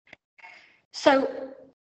So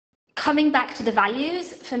coming back to the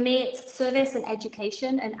values, for me, it's service and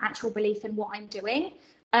education and actual belief in what I'm doing,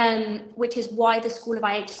 which is why the School of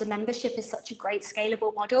IH as a membership is such a great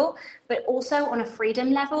scalable model. But also on a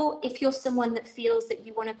freedom level, if you're someone that feels that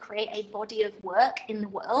you want to create a body of work in the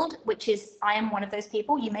world, which is, I am one of those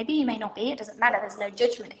people, you may be, you may not be, it doesn't matter, there's no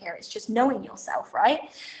judgment here, it's just knowing yourself, right?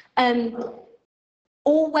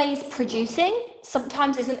 Always producing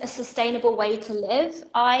sometimes isn't a sustainable way to live.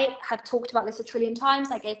 I have talked about this a trillion times.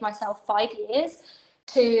 I gave myself 5 years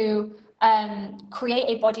to create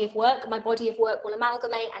a body of work. My body of work will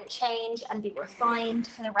amalgamate and change and be refined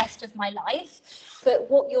for the rest of my life. But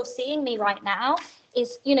what you're seeing me right now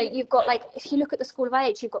is, you've got, like, if you look at the School of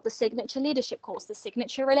IH, you've got the signature leadership course, the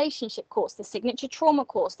signature relationship course, the signature trauma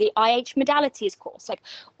course, the IH modalities course. Like,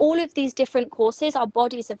 all of these different courses are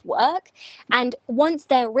bodies of work. And once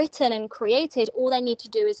they're written and created, all they need to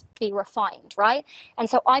do is be refined, right? And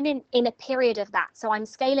so I'm in a period of that. So I'm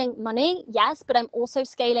scaling money, yes, but I'm also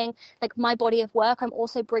scaling, like, my body of work. I'm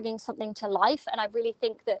also bringing something to life. And I really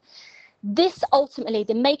think that this, ultimately,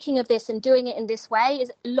 the making of this and doing it in this way,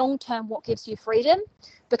 is long-term what gives you freedom.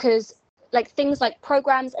 Because, like, things like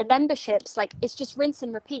programs and memberships, like, it's just rinse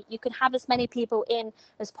and repeat. You can have as many people in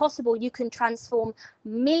as possible. You can transform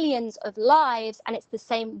millions of lives, and it's the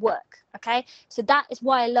same work. Okay, so that is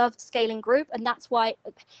why I love scaling group, and that's why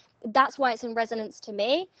it's in resonance to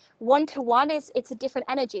me. One-to-one it's a different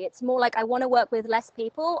energy. It's more like, I want to work with less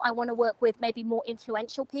people, I want to work with maybe more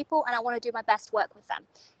influential people, and I want to do my best work with them.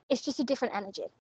 It's just a different energy.